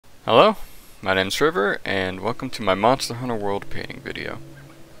Hello, my name's River, and welcome to my Monster Hunter World painting video.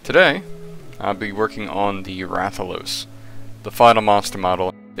 Today, I'll be working on the Rathalos, the final monster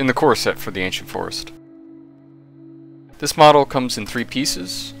model in the core set for the Ancient Forest. This model comes in 3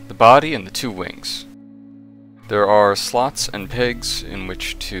 pieces, the body and the 2 wings. There are slots and pegs in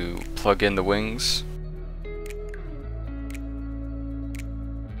which to plug in the wings.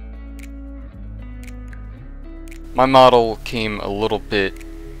 My model came a little bit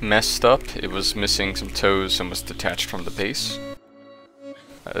messed up. It was missing some toes and was detached from the base.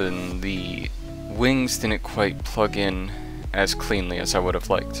 And the wings didn't quite plug in as cleanly as I would have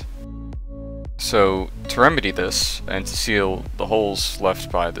liked. So to remedy this, and to seal the holes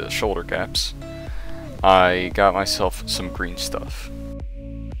left by the shoulder gaps, I got myself some green stuff.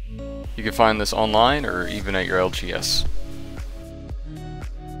 You can find this online or even at your LGS.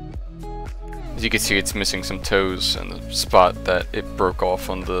 As you can see, it's missing some toes, and the spot that it broke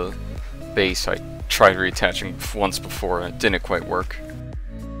off on the base I tried reattaching once before and it didn't quite work.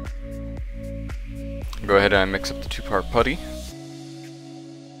 Go ahead and mix up the 2-part putty.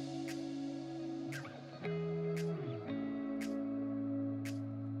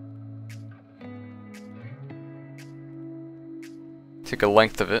 Take a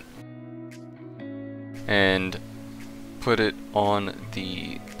length of it and put it on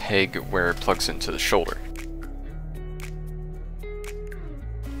the peg where it plugs into the shoulder.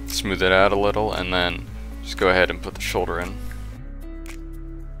 Smooth it out a little and then just go ahead and put the shoulder in.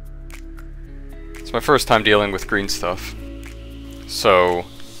 It's my first time dealing with green stuff, so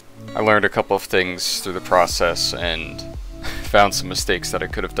I learned a couple of things through the process and found some mistakes that I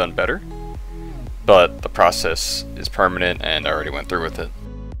could have done better, but the process is permanent and I already went through with it.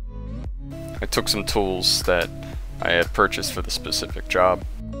 I took some tools that I had purchased for the specific job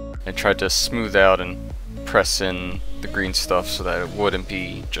and tried to smooth out and press in the green stuff so that it wouldn't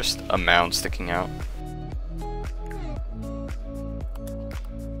be just a mound sticking out.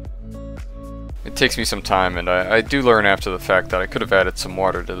 It takes me some time, and I do learn after the fact that I could have added some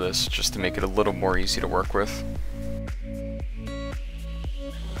water to this just to make it a little more easy to work with.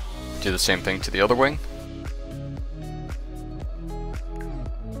 Do the same thing to the other wing.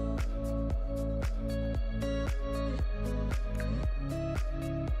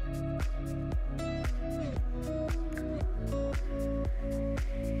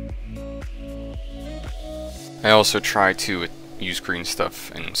 I also try to use green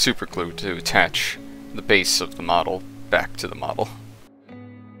stuff and super glue to attach the base of the model back to the model.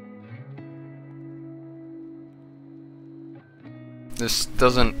 This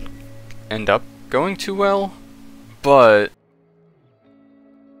doesn't end up going too well, but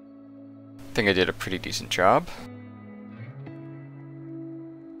I think I did a pretty decent job.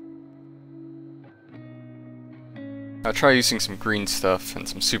 I'll try using some green stuff and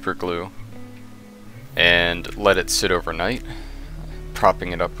some super glue and let it sit overnight,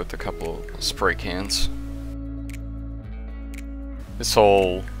 propping it up with a couple spray cans. This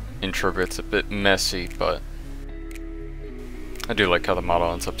whole intro bit's a bit messy, but I do like how the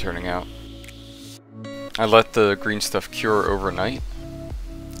model ends up turning out. I let the green stuff cure overnight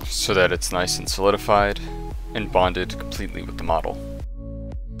so that it's nice and solidified and bonded completely with the model.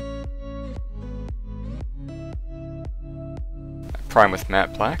 I prime with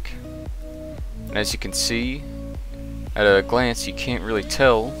matte black. And as you can see, at a glance, you can't really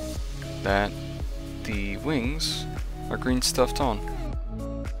tell that the wings are green stuffed on.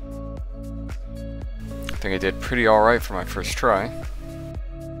 I think I did pretty alright for my first try.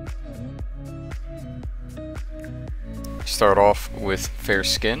 Start off with fair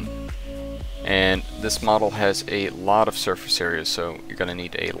skin, and this model has a lot of surface area, so you're going to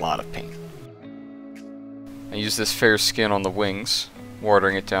need a lot of paint. I use this fair skin on the wings,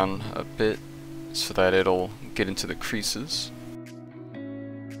 watering it down a bit so that it'll get into the creases.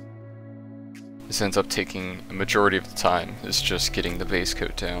 This ends up taking a majority of the time, is just getting the base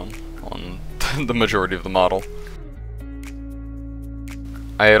coat down on the majority of the model.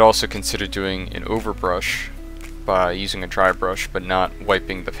 I had also considered doing an overbrush by using a dry brush but not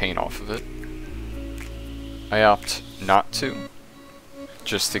wiping the paint off of it. I opt not to,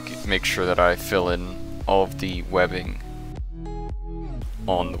 just to make sure that I fill in all of the webbing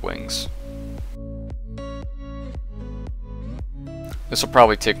on the wings. This will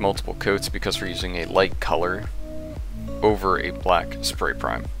probably take multiple coats because we're using a light color over a black spray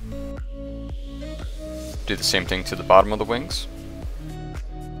prime. Do the same thing to the bottom of the wings.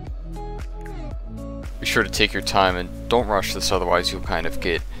 Be sure to take your time and don't rush this, otherwise you'll kind of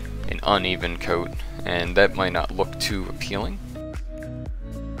get an uneven coat and that might not look too appealing.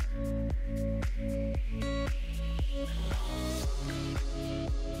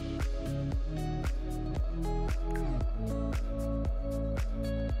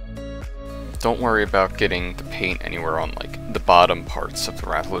 don't worry about getting the paint anywhere on like the bottom parts of the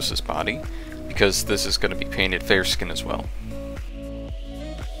Rathalos' body, because this is going to be painted fair skin as well.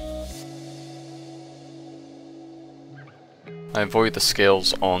 I avoid the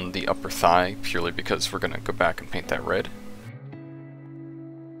scales on the upper thigh purely because we're going to go back and paint that red.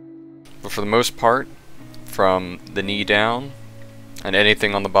 But for the most part, from the knee down and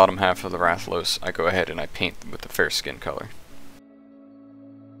anything on the bottom half of the Rathalos, I go ahead and I paint with the fair skin color.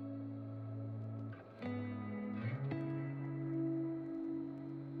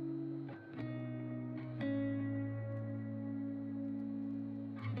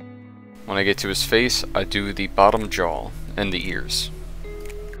 When I get to his face, I do the bottom jaw and the ears.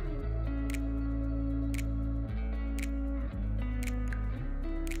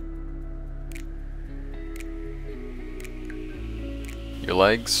 Your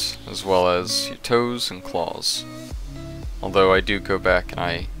legs, as well as your toes and claws. Although I do go back and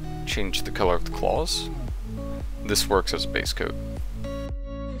I change the color of the claws, this works as a base coat.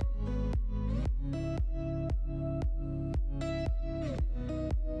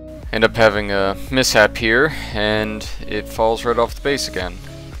 End up having a mishap here, and it falls right off the base again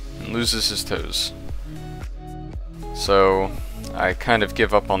and loses his toes. So I kind of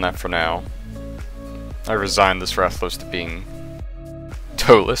give up on that for now. I resign this Rathalos to being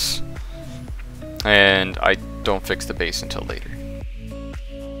toeless, and I don't fix the base until later.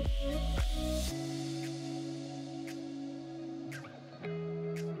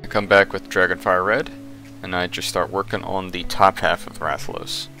 I come back with Dragonfire Red, and I just start working on the top half of the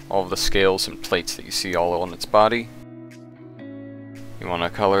Rathalos. All of the scales and plates that you see all on its body. You want to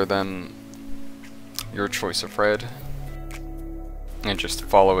color them your choice of red, and just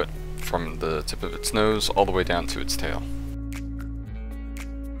follow it from the tip of its nose all the way down to its tail.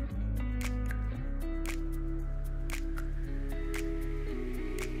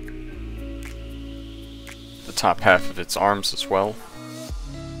 The top half of its arms as well,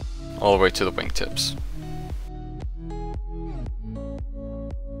 all the way to the wingtips.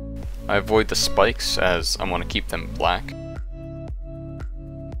 I avoid the spikes as I want to keep them black.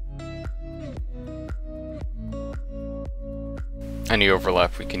 Any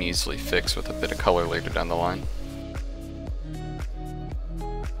overlap we can easily fix with a bit of color later down the line.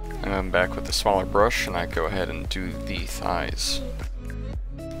 And I'm back with a smaller brush, and I go ahead and do the thighs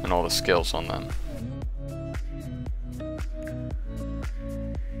and all the scales on them.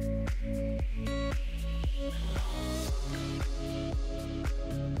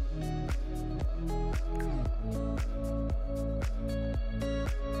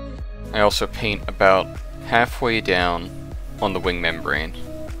 I also paint about halfway down on the wing membrane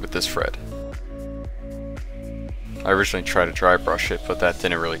with this red. I originally tried to dry brush it, but that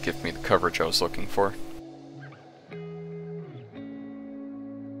didn't really give me the coverage I was looking for.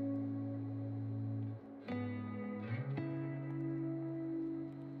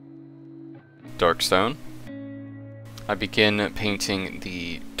 Dark stone. I begin painting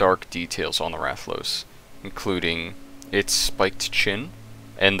the dark details on the Rathalos, including its spiked chin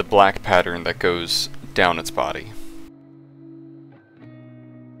and the black pattern that goes down its body.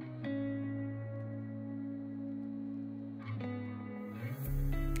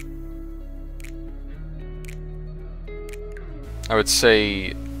 I would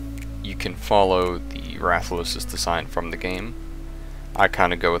say you can follow the Rathalos' design from the game. I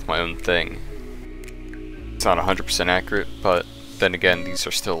kind of go with my own thing. It's not 100% accurate, but then again, these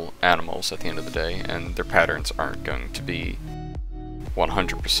are still animals at the end of the day, and their patterns aren't going to be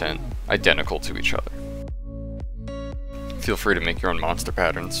 100% identical to each other. Feel free to make your own monster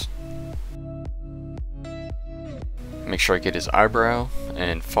patterns. Make sure I get his eyebrow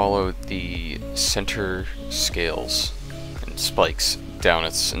and follow the center scales and spikes down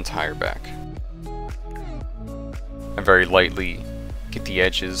its entire back. I very lightly get the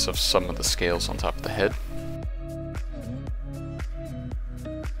edges of some of the scales on top of the head.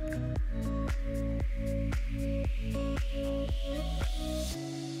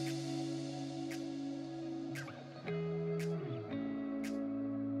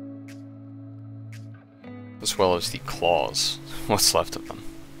 As well as the claws, what's left of them.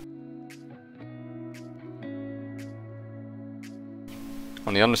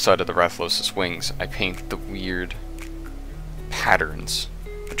 On the underside of the Rathalos' wings, I paint the weird patterns,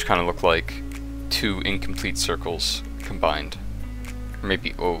 which kind of look like two incomplete circles combined, or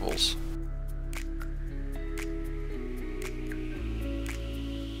maybe ovals.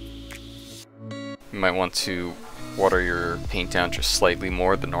 You might want to water your paint down just slightly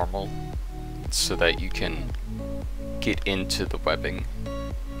more than normal, so that you can get into the webbing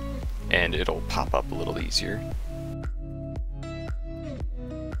and it'll pop up a little easier.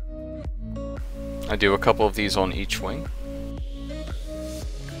 I do a couple of these on each wing.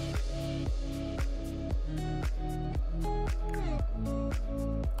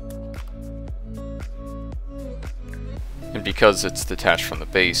 And because it's detached from the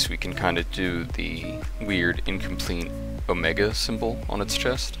base, we can kind of do the weird incomplete omega symbol on its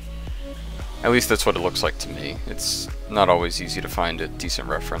chest. At least that's what it looks like to me. It's not always easy to find a decent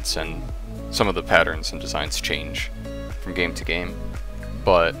reference, and some of the patterns and designs change from game to game.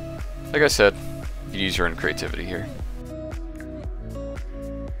 But, like I said, you use your own creativity here.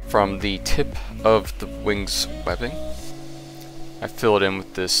 From the tip of the wing's webbing, I fill it in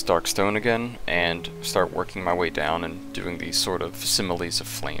with this dark stone again, and start working my way down and doing these sort of similes of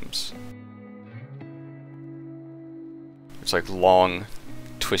flames. It's like long,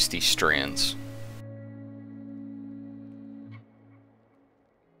 twisty strands.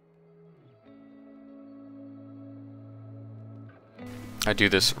 I do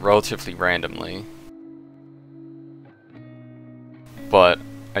this relatively randomly, but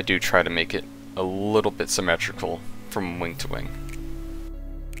I do try to make it a little bit symmetrical from wing to wing.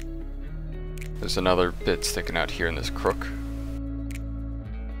 There's another bit sticking out here in this crook.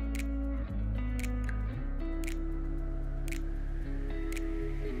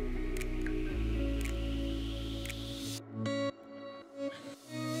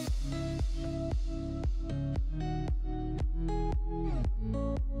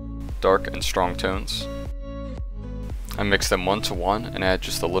 Dark and strong tones. I mix them 1 to 1 and add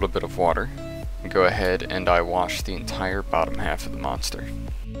just a little bit of water. And go ahead and I wash the entire bottom half of the monster.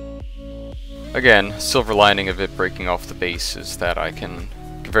 Again, silver lining of it breaking off the base is that I can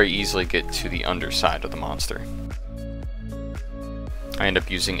very easily get to the underside of the monster. I end up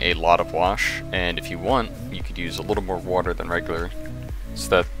using a lot of wash, and if you want, you could use a little more water than regular so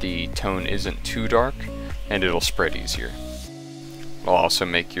that the tone isn't too dark and it'll spread easier. It'll also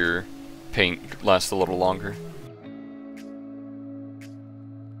make your paint last a little longer.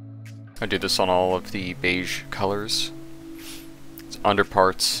 I do this on all of the beige colors. Its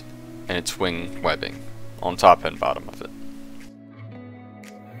underparts and its wing webbing on top and bottom of it.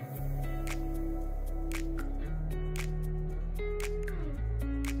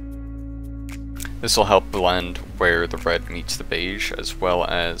 This will help blend where the red meets the beige as well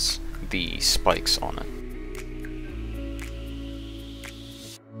as the spikes on it.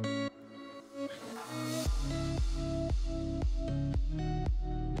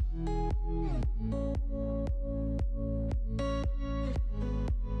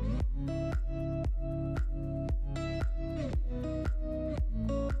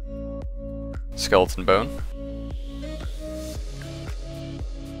 Skeleton bone.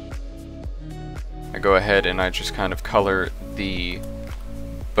 I go ahead and I just kind of color the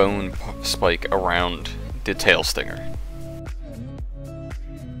bone spike around the tail stinger.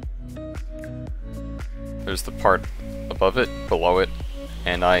 There's the part above it, below it,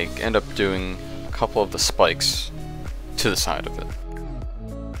 and I end up doing a couple of the spikes to the side of it.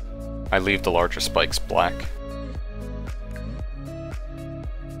 I leave the larger spikes black.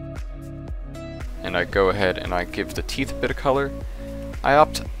 And I go ahead and I give the teeth a bit of color. I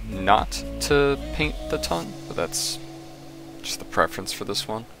opt not to paint the tongue, but that's just the preference for this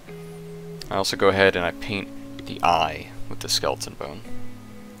one. I also go ahead and I paint the eye with the skeleton bone.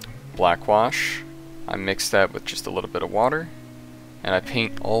 Black wash, I mix that with just a little bit of water, and I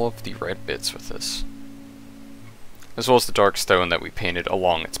paint all of the red bits with this, as well as the dark stone that we painted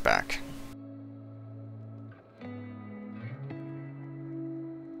along its back.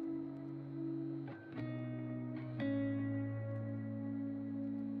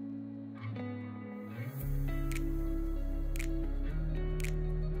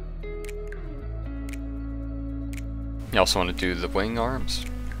 You also want to do the wing arms.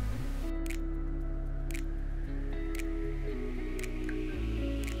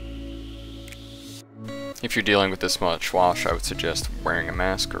 If you're dealing with this much wash, I would suggest wearing a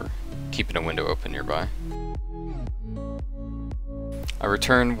mask or keeping a window open nearby. I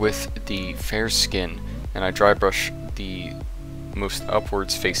return with the fair skin and I dry brush the most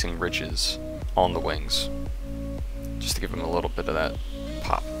upwards facing ridges on the wings, just to give them a little bit of that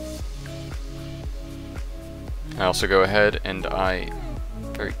pop. I also go ahead and I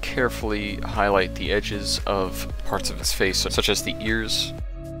very carefully highlight the edges of parts of its face, such as the ears,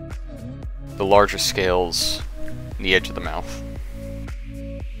 the larger scales, and the edge of the mouth.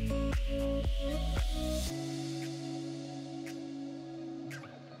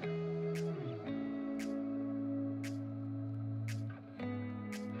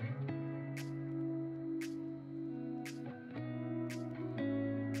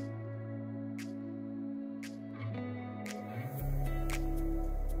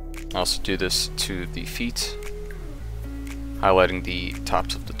 I also do this to the feet, highlighting the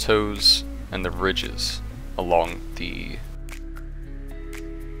tops of the toes and the ridges along the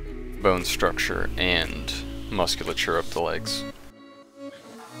bone structure and musculature of the legs.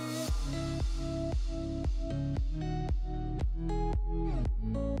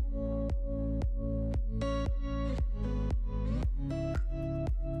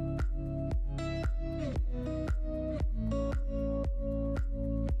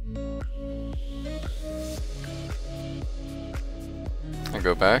 I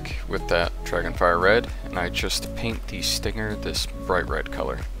go back with that Dragonfire Red, and I just paint the stinger this bright red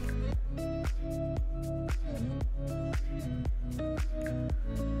color.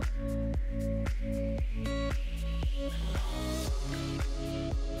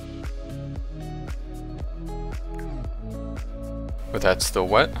 With that still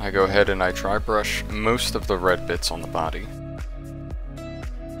wet, I go ahead and I dry brush most of the red bits on the body.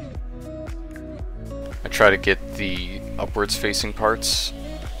 I try to get the upwards facing parts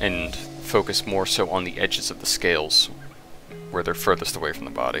and focus more so on the edges of the scales where they're furthest away from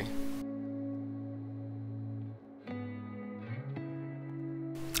the body.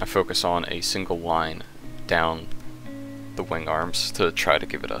 I focus on a single line down the wing arms to try to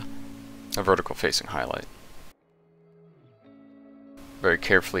give it a vertical facing highlight. Very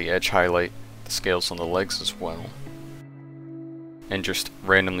carefully edge highlight the scales on the legs as well. And just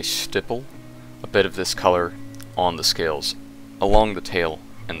randomly stipple a bit of this color on the scales along the tail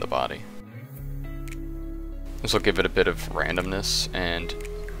and the body. This will give it a bit of randomness and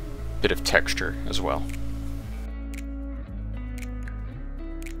a bit of texture as well.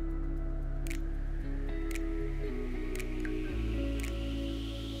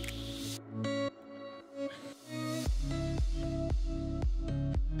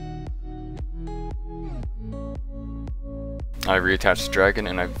 I reattach the dragon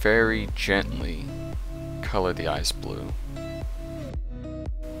and I very gently color the eyes blue.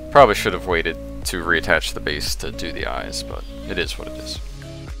 Probably should have waited to reattach the base to do the eyes, but it is what it is.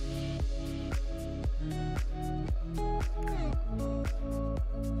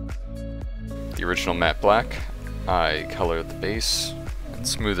 The original matte black, I color the base and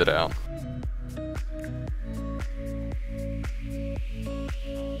smooth it out.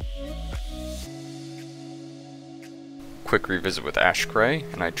 Quick revisit with ash gray,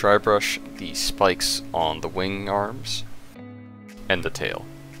 and I dry brush the spikes on the wing arms and the tail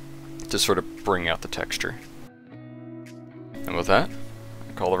to sort of bring out the texture. And with that,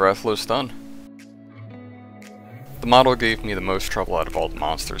 I call the Rathalos done. The model gave me the most trouble out of all the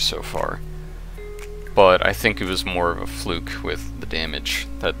monsters so far, but I think it was more of a fluke with the damage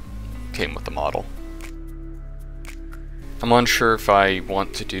that came with the model. I'm unsure if I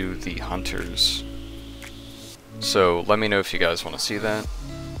want to do the hunters, so let me know if you guys want to see that.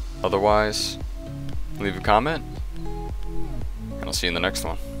 Otherwise, leave a comment, and I'll see you in the next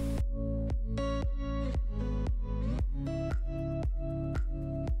one.